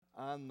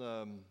On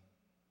the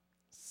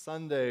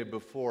Sunday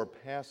before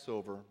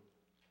Passover,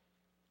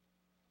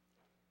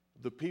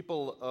 the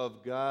people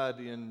of God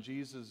in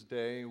Jesus'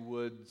 day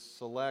would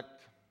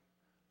select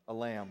a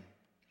lamb.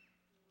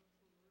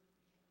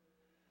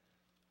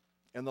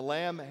 And the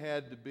lamb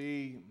had to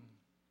be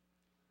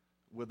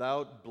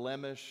without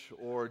blemish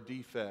or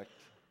defect.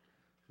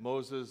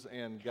 Moses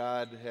and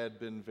God had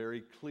been very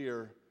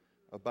clear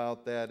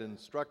about that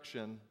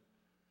instruction.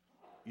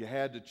 You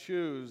had to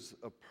choose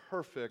a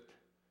perfect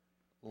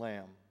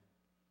lamb.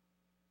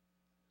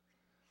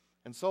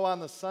 And so on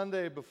the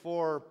Sunday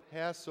before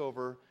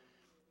Passover,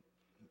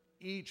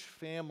 each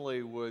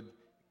family would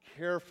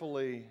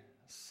carefully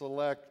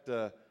select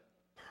a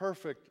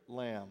perfect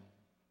lamb.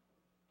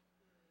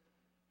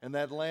 And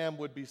that lamb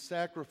would be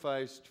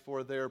sacrificed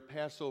for their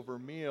Passover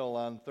meal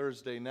on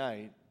Thursday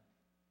night,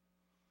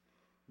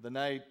 the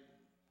night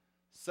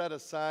set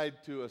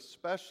aside to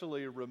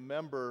especially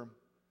remember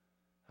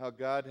how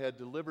God had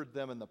delivered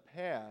them in the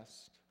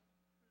past,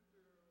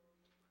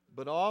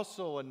 but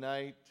also a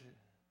night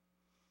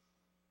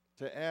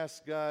to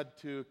ask God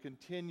to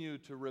continue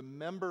to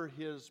remember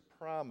His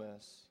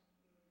promise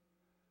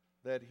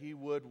that He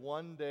would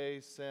one day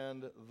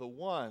send the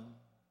one,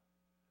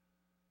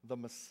 the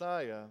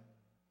Messiah,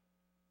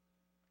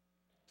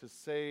 to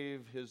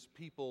save His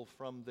people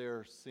from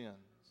their sins.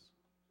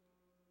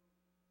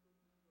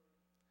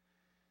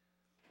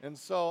 And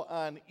so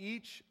on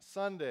each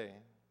Sunday,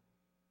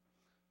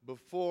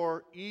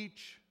 before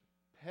each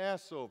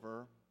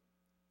Passover,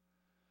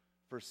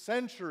 for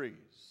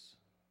centuries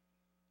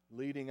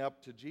leading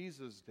up to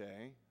Jesus'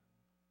 day,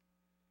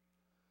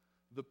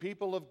 the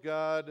people of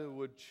God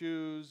would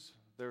choose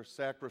their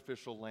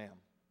sacrificial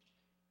lamb.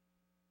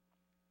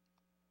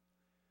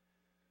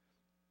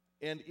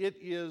 And it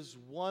is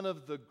one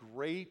of the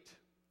great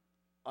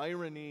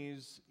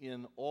ironies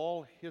in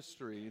all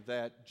history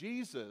that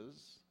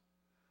Jesus,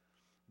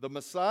 the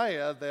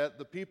Messiah that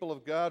the people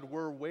of God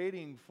were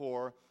waiting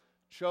for,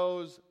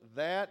 chose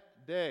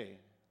that day,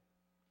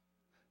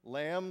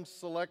 Lamb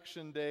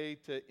Selection Day,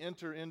 to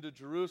enter into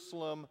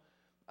Jerusalem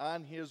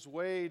on His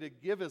way to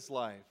give His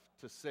life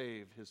to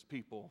save His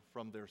people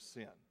from their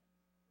sin.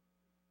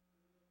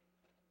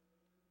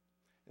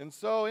 And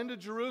so into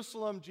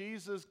Jerusalem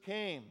Jesus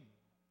came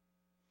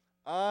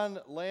on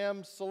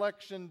Lamb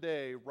Selection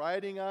Day,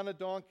 riding on a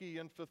donkey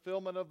in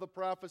fulfillment of the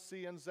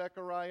prophecy in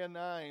Zechariah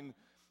 9,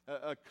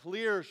 a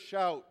clear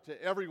shout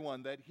to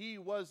everyone that He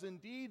was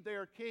indeed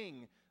their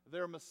King,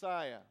 their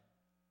Messiah.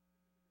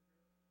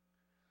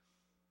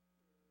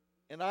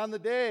 And on the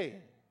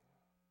day,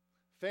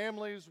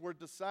 families were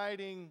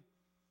deciding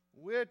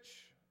which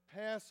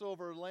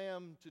Passover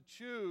lamb to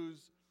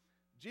choose.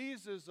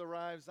 Jesus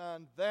arrives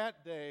on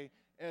that day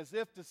as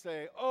if to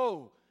say,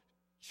 "Oh,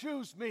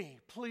 choose me,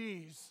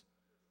 please.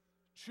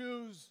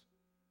 Choose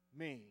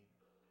me."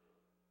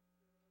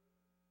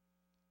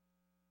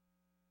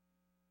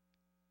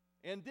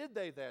 And did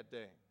they that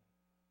day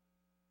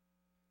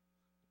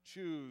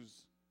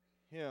choose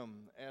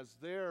Him as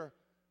their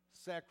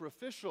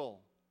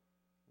sacrificial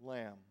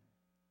lamb?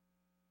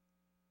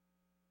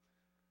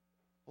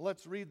 Well,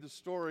 let's read the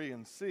story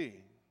and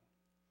see.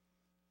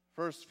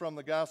 First, from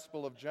the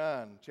Gospel of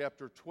John,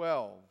 chapter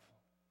 12,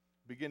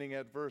 beginning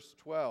at verse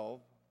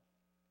 12.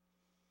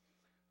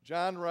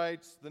 John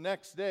writes, "The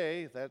next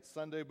day," that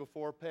Sunday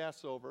before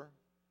Passover,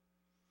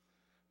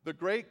 "the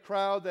great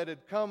crowd that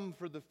had come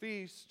for the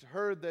feast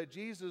heard that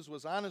Jesus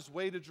was on His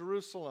way to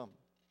Jerusalem.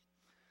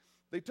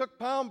 They took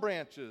palm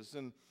branches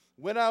and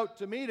went out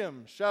to meet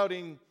Him,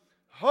 shouting,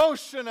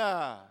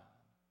 'Hosanna!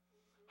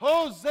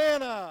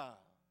 Hosanna!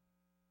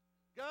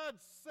 God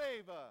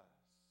save us!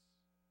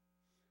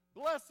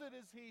 Blessed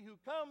is He who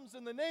comes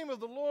in the name of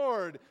the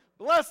Lord!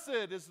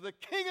 Blessed is the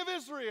King of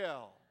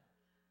Israel!'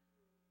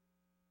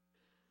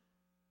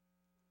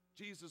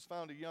 Jesus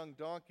found a young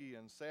donkey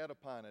and sat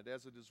upon it,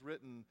 as it is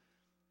written,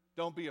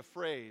 'Don't be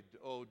afraid,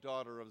 O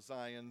daughter of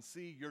Zion.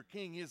 See, your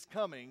king is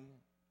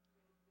coming,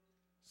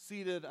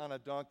 seated on a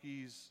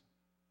donkey's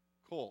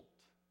colt.'"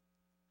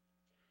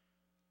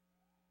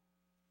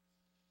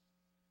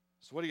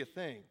 So what do you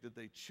think? Did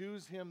they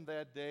choose Him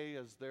that day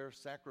as their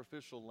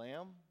sacrificial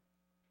lamb?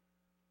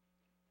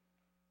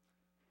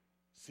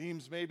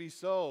 Seems maybe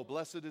so.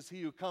 Blessed is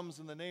He who comes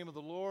in the name of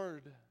the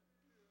Lord.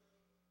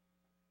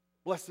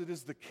 Blessed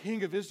is the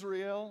King of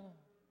Israel.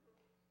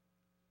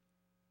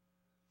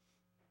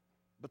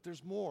 But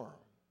there's more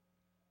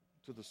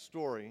to the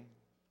story.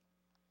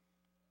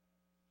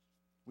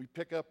 We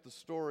pick up the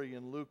story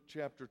in Luke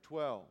chapter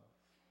 12.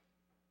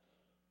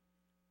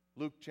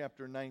 Luke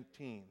chapter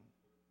 19.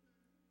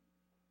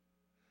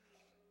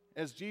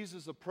 As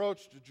Jesus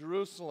approached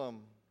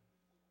Jerusalem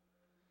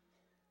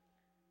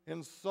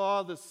and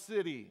saw the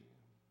city,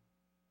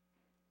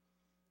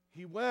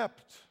 He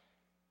wept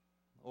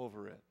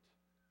over it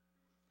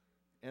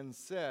and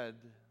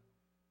said,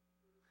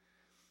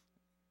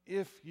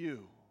 "If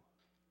you,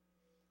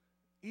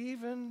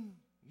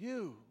 even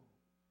you,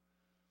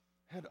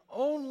 had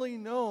only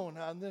known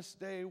on this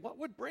day what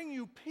would bring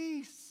you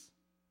peace,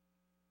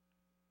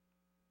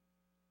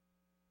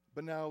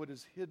 but now it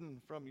is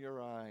hidden from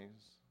your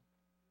eyes.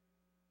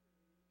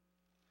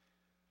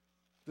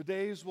 The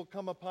days will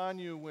come upon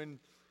you when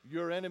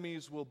your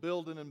enemies will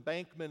build an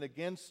embankment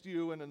against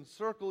you and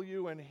encircle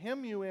you and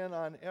hem you in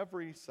on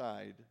every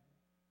side.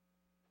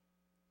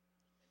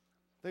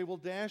 They will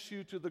dash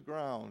you to the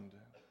ground,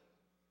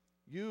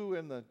 you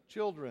and the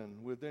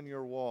children within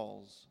your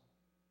walls.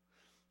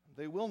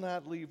 They will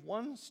not leave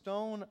one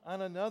stone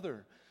on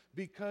another,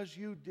 because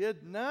you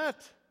did not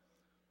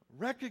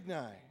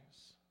recognize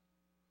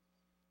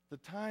the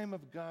time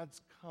of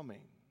God's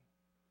coming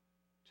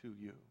to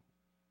you.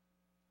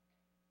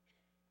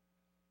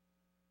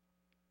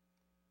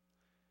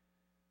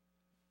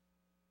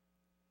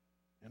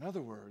 In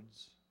other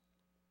words,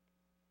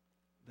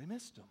 they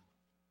missed him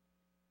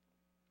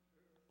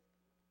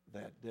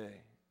that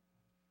day.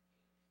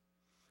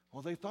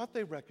 Well, they thought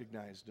they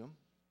recognized him.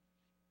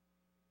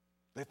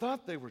 They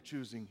thought they were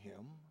choosing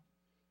him.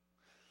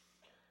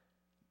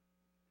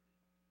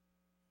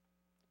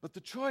 But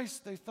the choice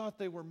they thought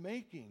they were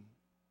making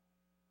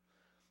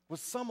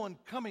was someone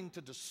coming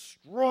to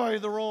destroy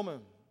the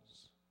Romans.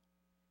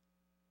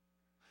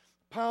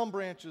 Palm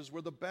branches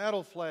were the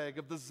battle flag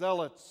of the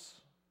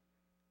zealots,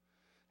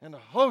 and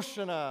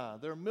Hosanna,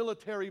 their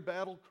military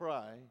battle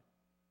cry.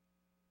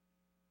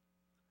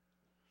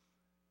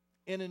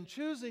 And in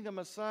choosing a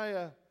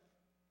Messiah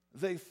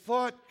they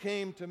thought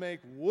came to make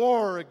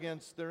war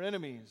against their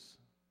enemies,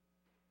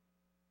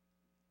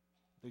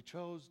 they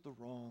chose the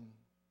wrong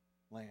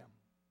lamb.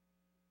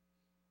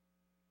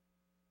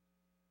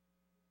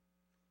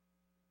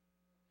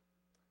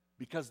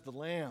 Because the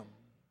lamb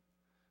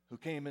who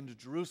came into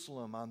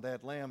Jerusalem on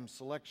that lamb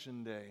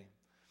selection day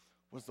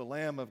was the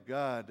Lamb of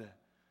God,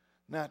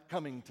 not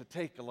coming to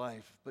take a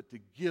life, but to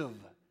give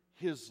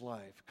his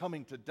life,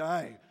 coming to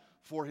die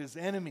for his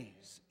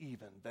enemies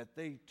even, that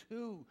they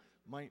too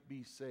might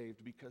be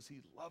saved, because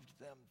he loved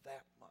them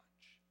that much.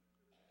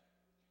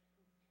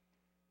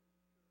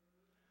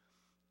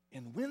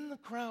 And when the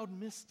crowd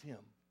missed him,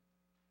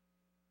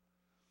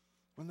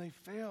 when they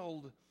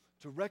failed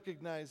to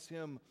recognize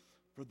him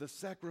for the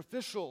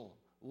sacrificial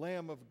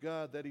Lamb of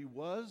God that he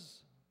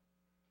was,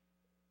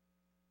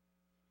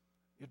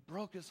 it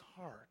broke his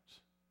heart.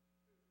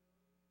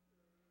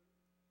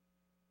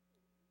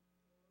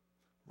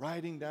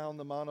 Riding down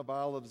the Mount of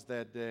Olives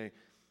that day,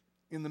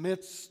 in the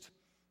midst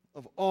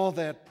of all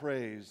that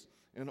praise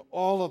and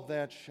all of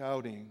that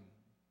shouting,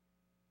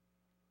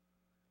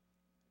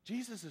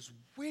 Jesus is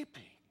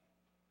weeping.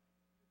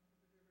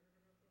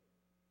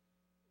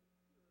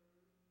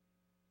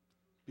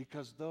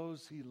 Because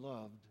those he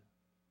loved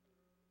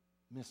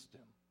missed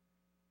him.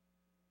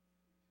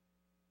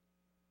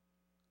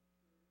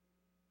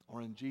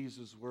 Or in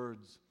Jesus'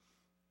 words,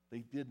 they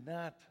did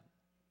not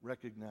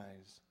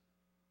recognize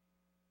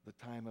the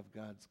time of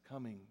God's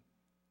coming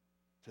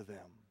to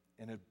them,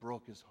 and it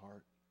broke his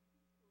heart.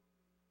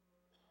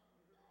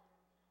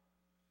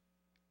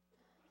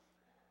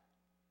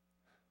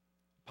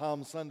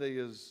 Palm Sunday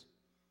is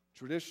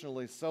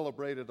traditionally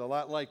celebrated a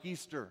lot like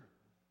Easter.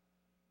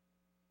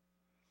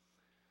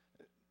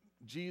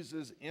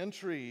 Jesus'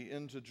 entry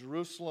into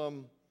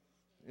Jerusalem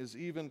is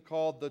even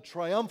called the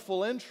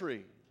triumphal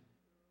entry.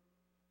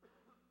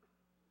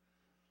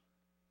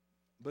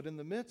 But in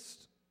the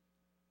midst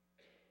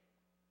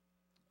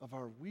of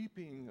our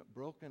weeping,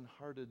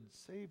 broken-hearted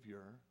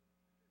Savior,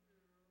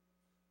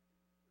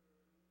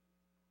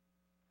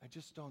 I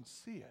just don't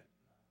see it.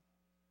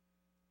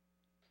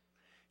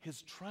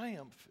 His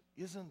triumph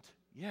isn't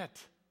yet.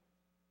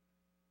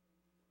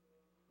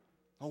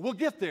 Well, we'll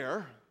get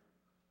there,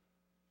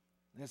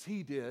 as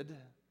he did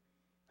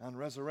on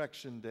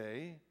Resurrection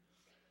Day,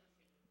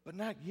 but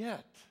not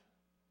yet.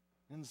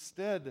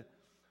 Instead,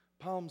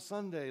 Palm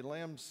Sunday,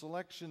 Lamb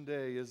Selection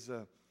Day, is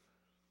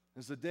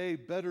a day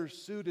better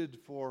suited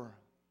for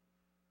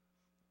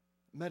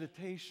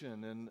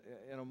meditation and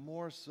a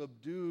more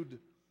subdued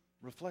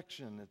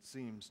reflection, it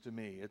seems to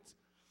me.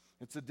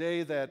 It's a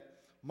day that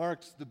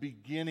marks the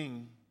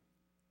beginning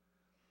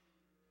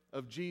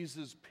of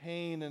Jesus'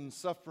 pain and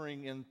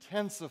suffering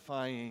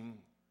intensifying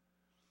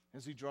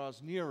as he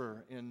draws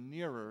nearer and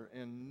nearer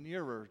and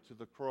nearer to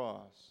the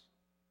cross.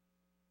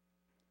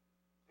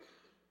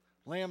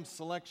 Lamb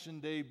Selection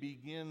Day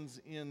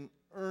begins in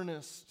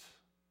earnest,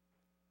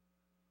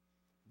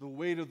 the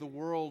weight of the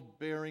world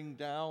bearing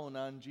down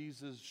on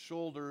Jesus'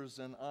 shoulders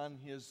and on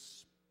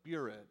his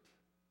spirit.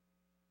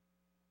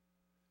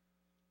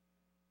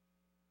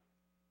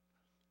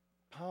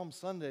 Palm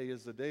Sunday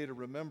is a day to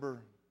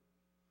remember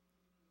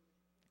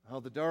how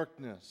the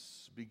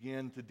darkness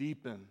began to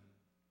deepen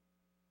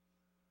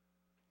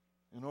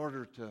in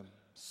order to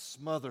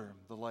smother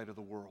the light of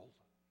the world.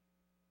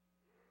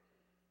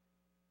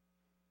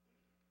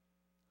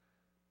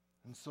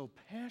 And so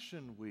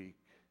Passion Week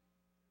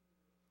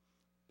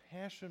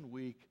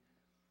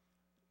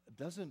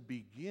doesn't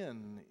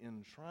begin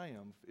in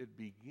triumph, it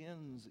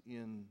begins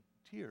in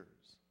tears.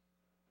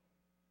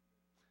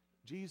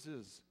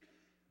 Jesus'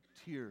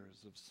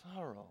 tears of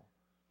sorrow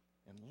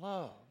and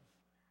love,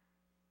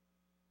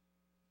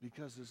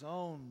 because his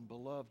own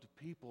beloved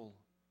people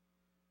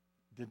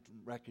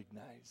didn't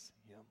recognize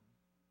him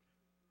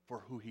for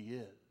who he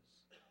is.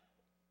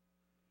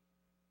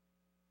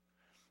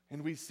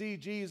 And we see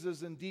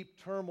Jesus in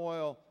deep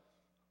turmoil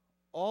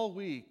all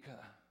week.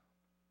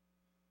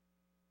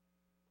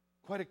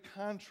 Quite a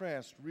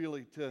contrast,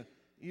 really, to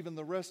even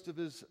the rest of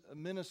his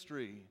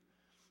ministry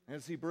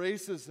as he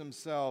braces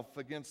himself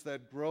against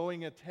that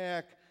growing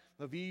attack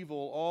of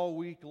evil all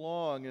week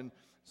long. And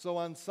so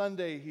on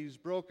Sunday, he's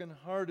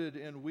brokenhearted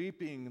and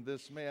weeping,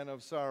 this man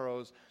of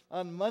sorrows.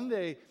 On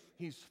Monday,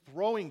 he's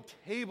throwing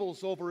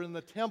tables over in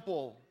the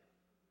temple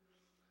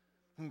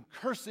and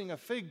cursing a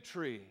fig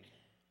tree.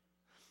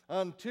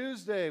 On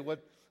Tuesday,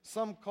 what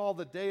some call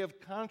the day of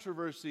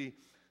controversy,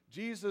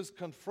 Jesus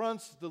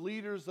confronts the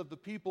leaders of the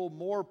people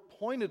more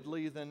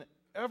pointedly than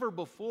ever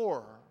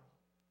before.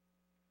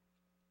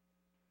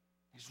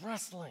 He's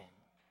wrestling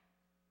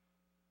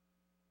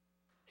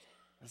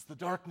as the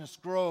darkness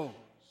grows.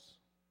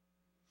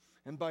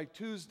 And by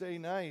Tuesday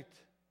night,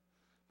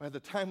 by the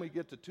time we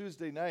get to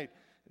Tuesday night,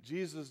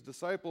 Jesus'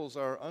 disciples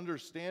are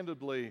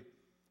understandably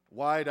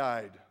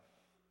wide-eyed.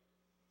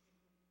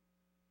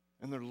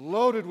 And they're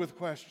loaded with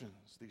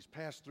questions, these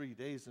past 3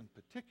 days in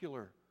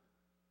particular.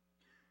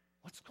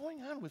 What's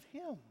going on with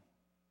him?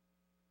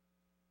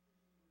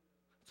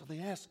 So they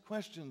ask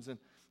questions,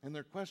 and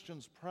their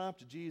questions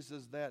prompt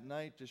Jesus that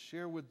night to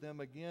share with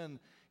them again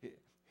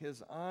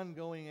his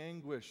ongoing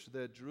anguish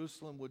that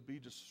Jerusalem would be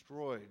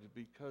destroyed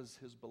because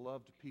his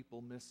beloved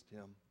people missed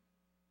him.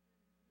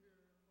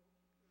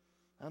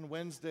 On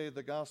Wednesday,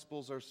 the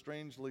Gospels are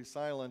strangely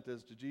silent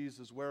as to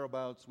Jesus'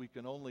 whereabouts. We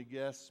can only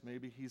guess.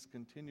 Maybe he's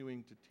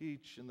continuing to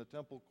teach in the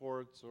temple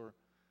courts, or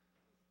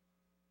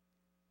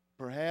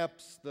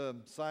perhaps the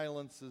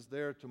silence is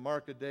there to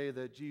mark a day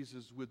that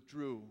Jesus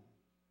withdrew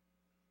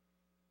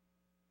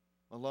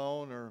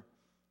alone, or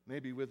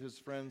maybe with his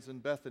friends in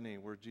Bethany,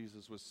 where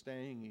Jesus was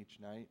staying each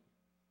night.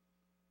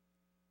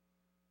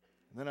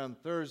 And then on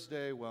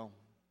Thursday,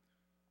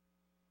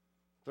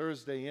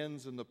 Thursday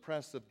ends in the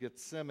press of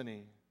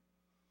Gethsemane,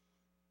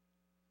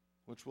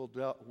 which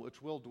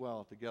we'll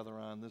dwell together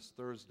on this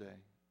Thursday.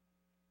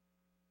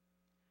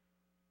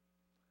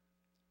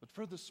 But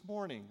for this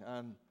morning,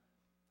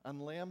 on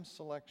Lamb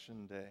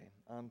Selection Day,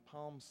 on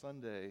Palm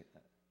Sunday,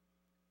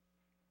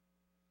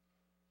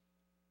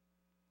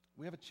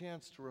 we have a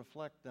chance to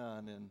reflect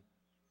on and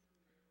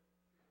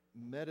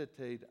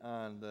meditate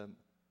on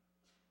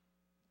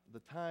the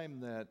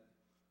time that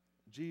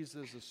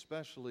Jesus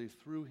especially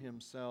threw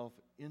himself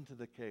into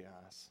the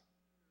chaos.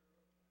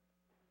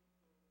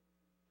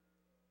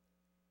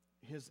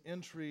 His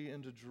entry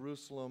into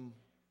Jerusalem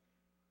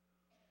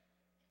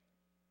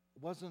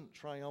wasn't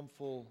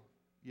triumphal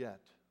yet.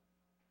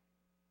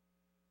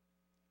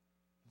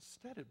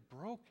 Instead, it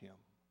broke him.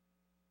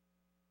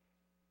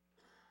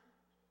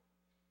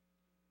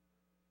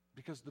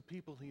 Because the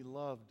people he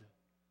loved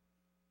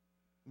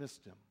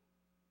missed him.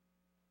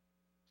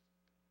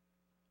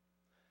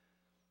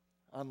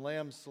 On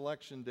Lamb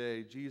Selection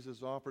Day,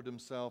 Jesus offered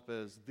himself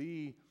as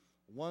the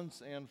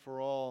once and for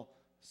all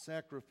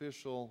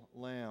sacrificial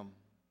lamb.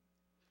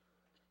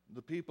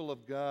 The people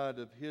of God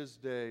of his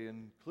day,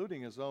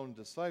 including his own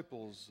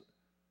disciples,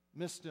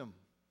 missed him.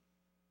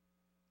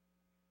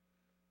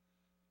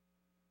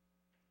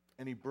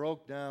 And he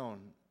broke down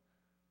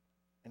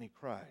and he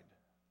cried.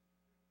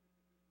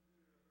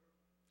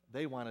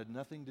 They wanted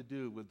nothing to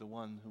do with the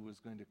one who was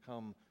going to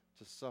come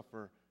to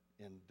suffer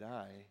and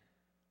die.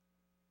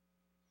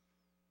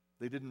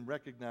 They didn't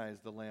recognize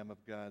the Lamb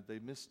of God. They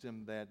missed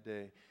him that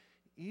day,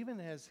 even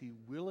as he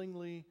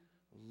willingly,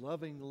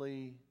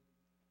 lovingly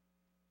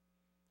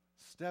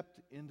stepped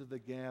into the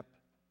gap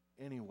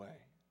anyway.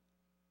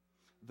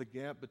 The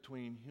gap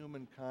between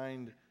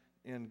humankind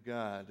and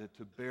God,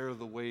 to bear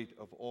the weight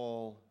of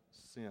all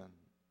sin,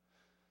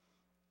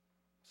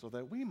 so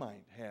that we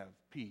might have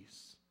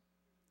peace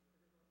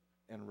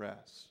and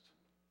rest.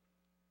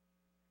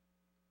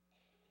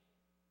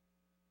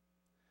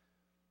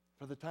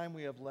 For the time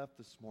we have left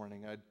this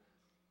morning, I'd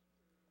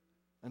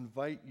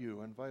invite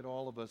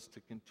all of us to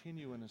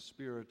continue in a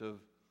spirit of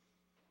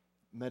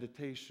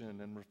meditation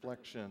and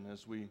reflection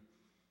as we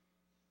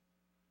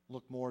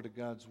look more to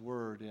God's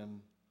Word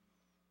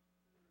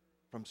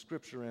from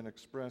Scripture and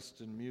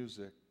expressed in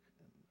music.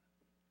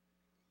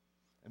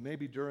 And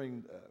maybe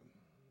during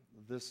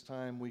this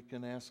time we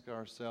can ask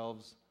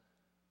ourselves,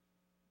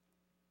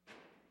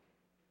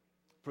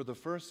 for the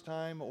first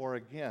time or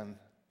again,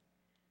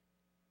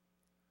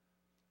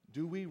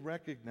 do we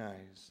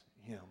recognize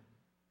him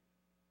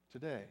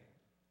today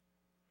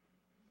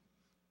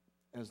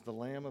as the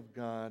Lamb of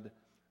God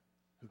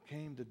who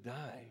came to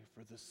die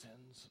for the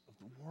sins of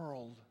the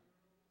world?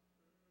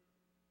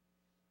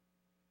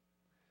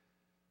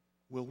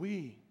 Will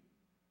we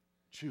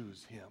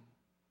choose him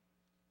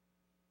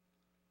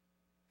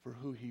for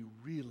who he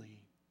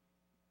really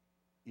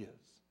is?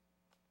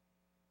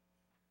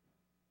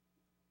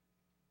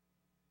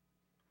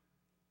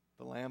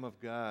 The Lamb of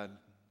God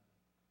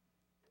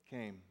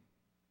came.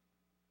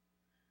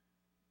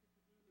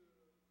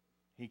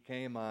 He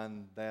came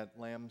on that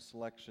Lamb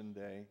Selection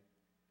Day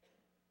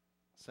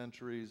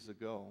centuries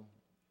ago,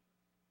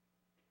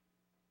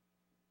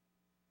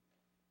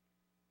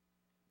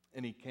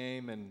 And he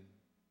came and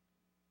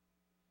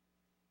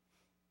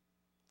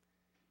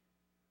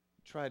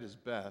tried his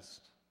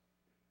best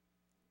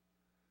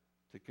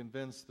to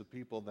convince the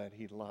people that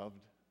he loved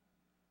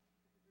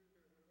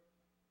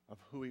of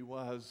who he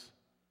was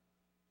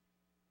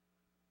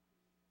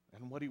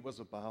and what he was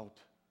about.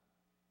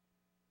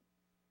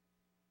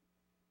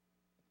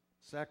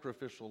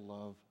 Sacrificial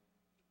love,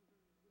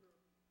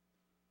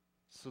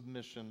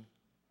 submission,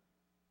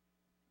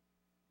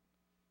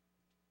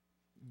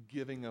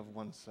 giving of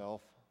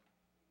oneself.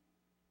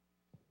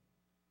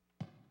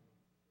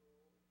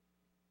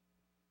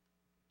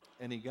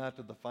 And he got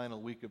to the final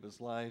week of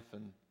his life,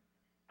 and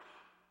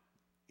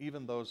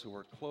even those who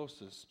were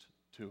closest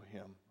to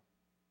him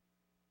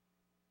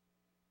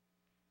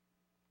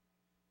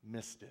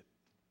missed it.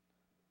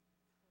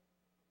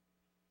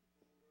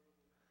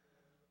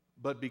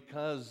 But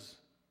because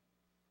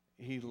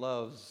he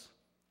loves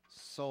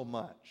so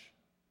much,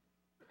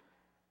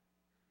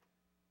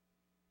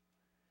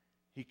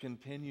 he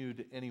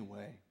continued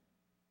anyway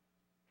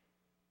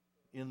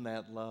in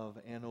that love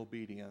and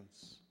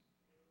obedience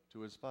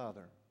to his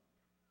Father.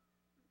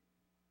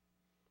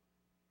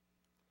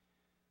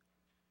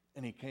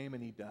 And he came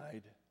and he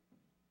died.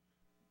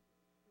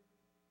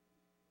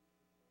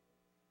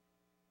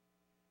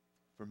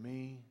 For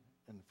me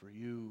and for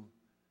you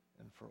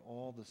and for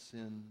all the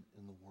sin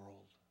in the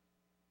world.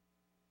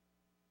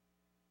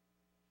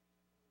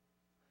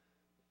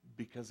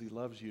 Because he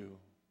loves you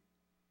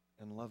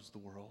and loves the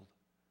world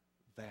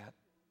that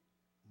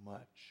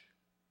much.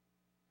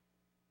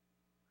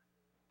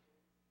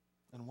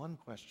 And one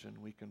question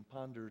we can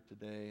ponder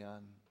today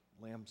on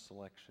Lamb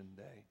Selection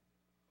Day,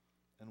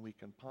 and we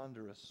can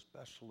ponder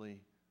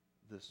especially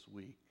this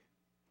week,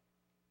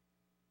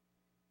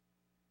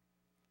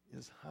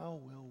 is how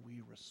will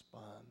we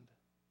respond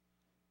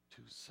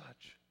to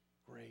such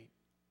great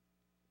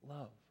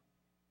love?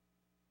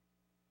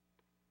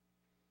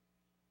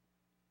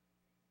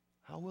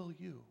 How will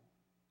you?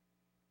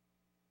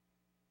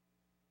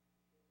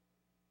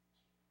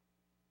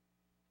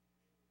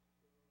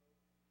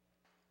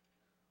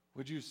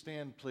 Would you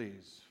stand,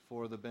 please,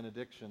 for the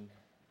benediction?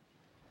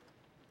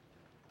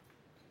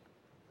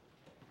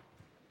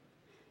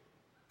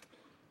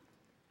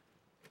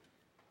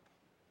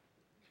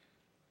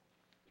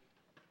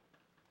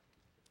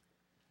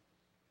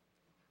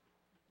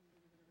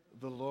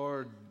 The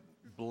Lord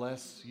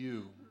bless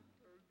you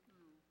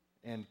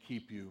and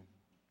keep you.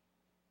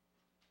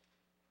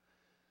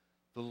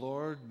 The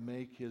Lord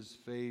make his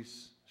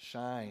face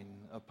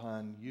shine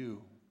upon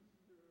you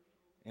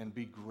and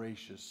be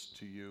gracious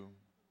to you.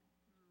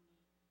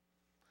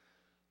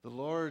 The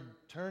Lord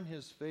turn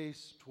his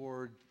face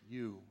toward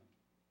you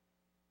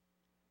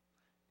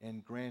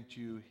and grant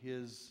you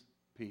his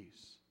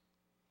peace,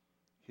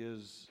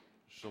 his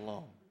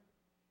shalom.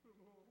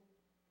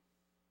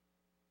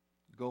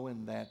 Go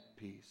in that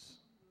peace,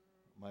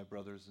 my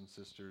brothers and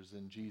sisters,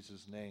 in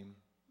Jesus' name.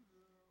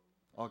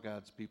 All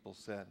God's people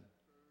said,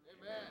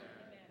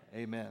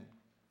 Amen. Amen.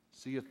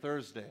 See you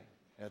Thursday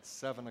at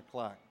 7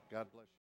 o'clock. God bless you.